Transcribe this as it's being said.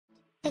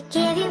I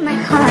give you my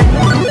heart.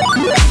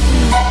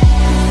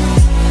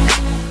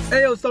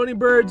 Hey yo, Stoney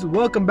birds,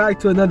 welcome back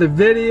to another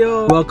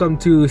video. Welcome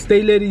to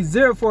StayLitty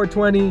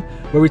 0420,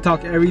 where we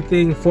talk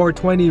everything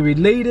 420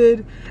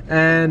 related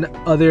and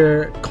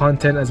other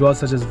content as well,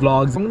 such as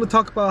vlogs. I'm going to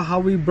talk about how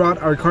we brought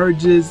our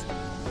cartridges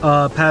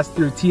passed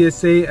through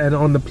TSA and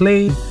on the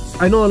plane.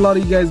 I know a lot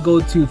of you guys go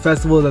to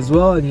festivals as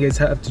well and you guys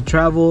have to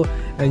travel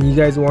and you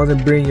guys want to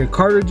bring your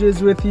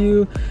cartridges with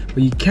you,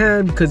 but you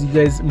can't because you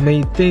guys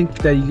may think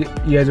that you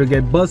guys will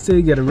get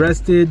busted, get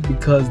arrested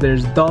because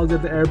there's dogs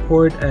at the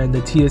airport, and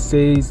the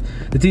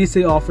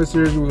TSA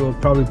officers will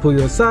probably pull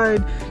you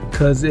aside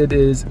because it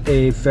is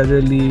a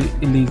federally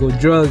illegal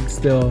drug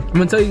still. I'm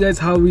gonna tell you guys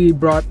how we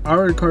brought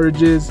our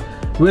cartridges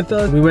with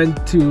us. We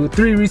went to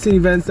 3 recent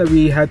events that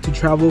we had to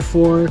travel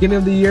for. Beginning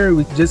of the year,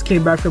 we just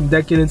came back from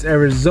Decadence,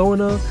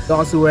 Arizona. We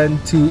also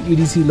went to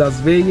EDC Las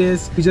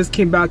Vegas. We just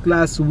came back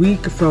last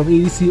week from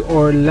EDC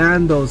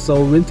Orlando.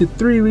 So we went to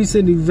 3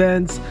 recent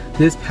events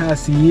this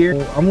past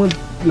year.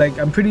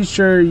 I'm pretty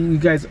sure you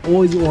guys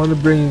always want to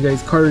bring you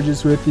guys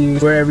cartridges with you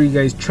wherever you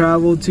guys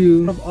travel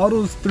to. Of all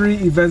those 3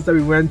 events that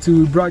we went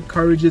to, we brought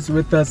cartridges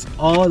with us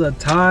all the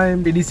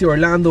time. EDC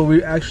Orlando,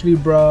 we actually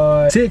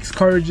brought 6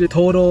 cartridges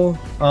total.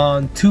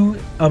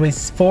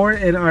 4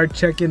 in our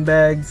check-in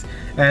bags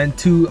and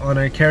 2 on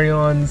our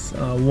carry-ons,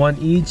 1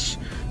 each,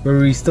 where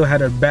we still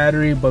had our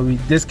battery but we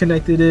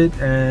disconnected it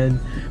and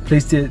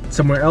placed it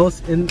somewhere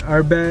else in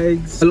our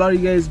bags. A lot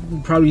of you guys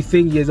probably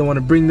think you guys don't want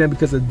to bring them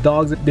because the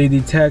dogs, they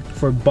detect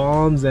for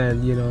bombs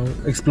and, you know,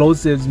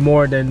 explosives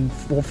more than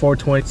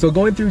 420. So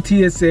going through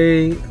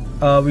TSA,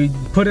 we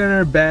put in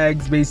our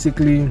bags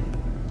basically,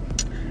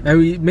 and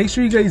we make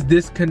sure you guys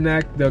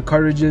disconnect the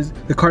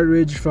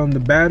cartridge from the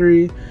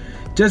battery,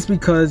 just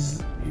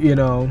because, you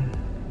know,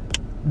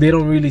 they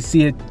don't really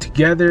see it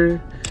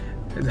together.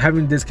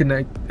 Having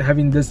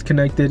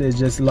disconnected is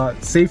just a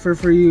lot safer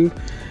for you.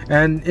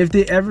 And if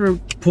they ever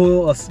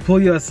pull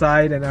you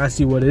aside and ask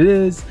you what it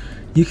is,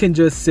 you can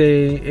just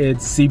say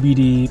it's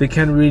CBD. They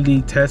can't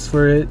really test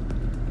for it,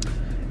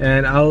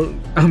 and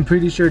I'm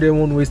pretty sure they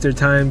won't waste their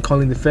time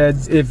calling the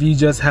feds if you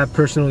just have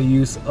personal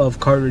use of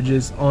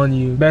cartridges on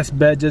you. Best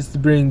bet just to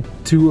bring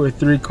 2 or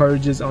 3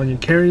 cartridges on your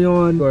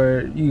carry-on,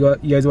 or you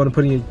guys want to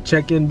put in your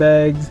check-in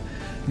bags,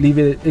 leave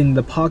it in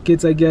the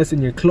pockets, I guess,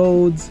 in your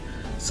clothes.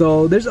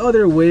 So there's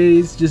other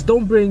ways. Just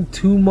don't bring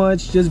too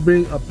much, just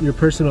bring up your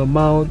personal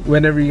amount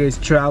whenever you guys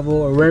travel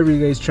or wherever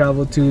you guys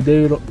travel to.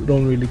 They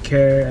don't really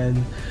care.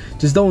 And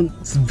just don't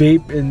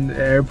vape in the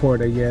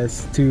airport, I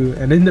guess, too,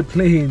 and in the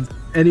planes.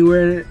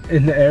 Anywhere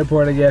in the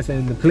airport, I guess, and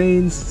in the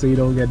planes, so you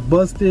don't get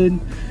busted.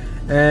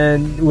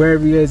 And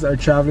wherever you guys are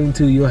traveling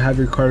to, you'll have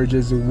your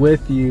cartridges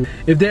with you.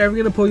 If they're ever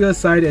gonna pull you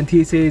aside and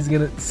TSA is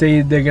gonna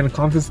say they're gonna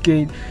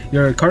confiscate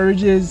your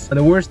cartridges,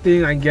 the worst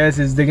thing, I guess,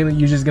 is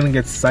you're just gonna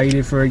get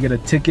cited for it, get a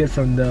ticket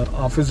from the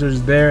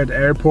officers there at the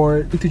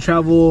airport. To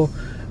travel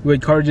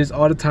with cartridges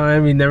all the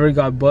time, we never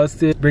got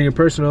busted. Bring your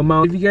personal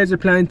amount. If you guys are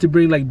planning to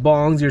bring like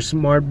bongs, your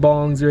smart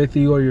bongs with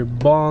you, or your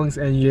bongs,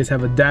 and you guys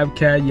have a dab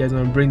cat, you guys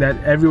want to bring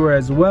that everywhere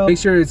as well. Make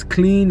sure it's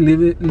clean.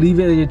 Leave it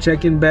in your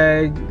check-in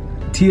bag.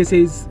 TSA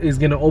is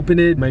gonna open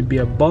it. Might be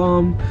a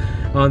bomb.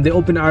 They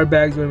opened our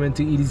bags when we went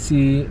to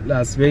EDC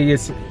Las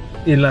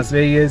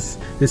Vegas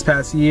this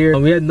past year.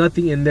 We had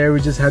nothing in there.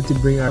 We just had to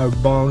bring our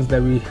bongs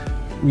that we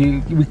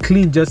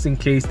cleaned just in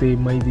case they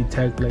might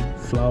detect like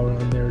flour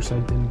on there or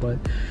something. But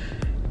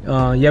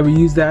yeah, we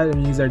use that,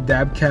 and we use our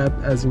dab cap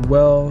as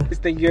well.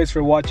 Thank you guys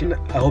for watching.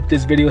 I hope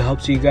this video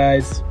helps you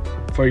guys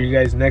for your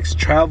guys' next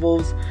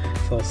travels.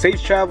 So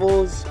safe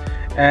travels,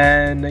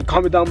 and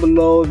comment down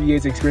below if you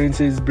guys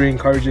experiences bringing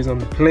cartridges on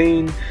the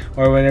plane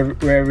or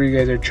wherever you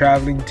guys are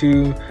traveling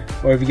to,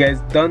 or if you guys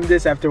done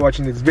this after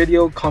watching this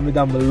video. Comment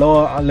down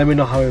below, let me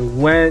know how it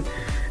went.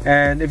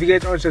 And if you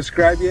guys aren't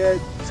subscribed yet,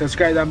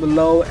 subscribe down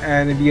below.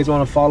 And if you guys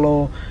want to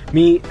follow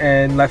me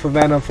and Life of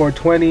Anna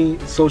 420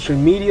 social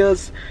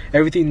medias,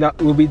 everything that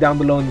will be down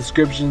below in the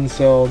description.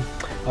 So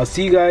I'll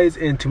see you guys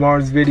in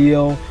tomorrow's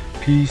video.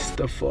 Peace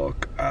the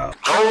fuck out.